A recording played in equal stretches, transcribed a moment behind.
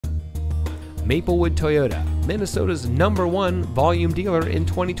Maplewood Toyota, Minnesota's #1 volume dealer in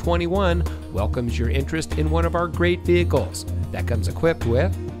 2021, welcomes your interest in one of our great vehicles that comes equipped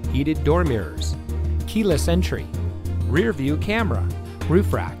with heated door mirrors, keyless entry, rear view camera,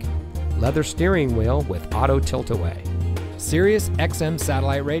 roof rack, leather steering wheel with auto tilt-away, Sirius XM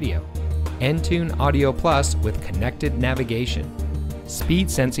satellite radio, Entune Audio Plus with connected navigation,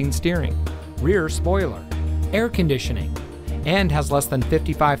 speed sensing steering, rear spoiler, air conditioning, and has less than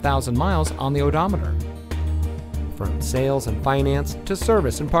 55,000 miles on the odometer. From sales and finance to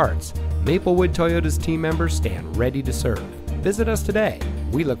service and parts, Maplewood Toyota's team members stand ready to serve. Visit us today.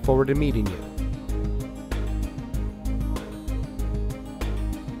 We look forward to meeting you.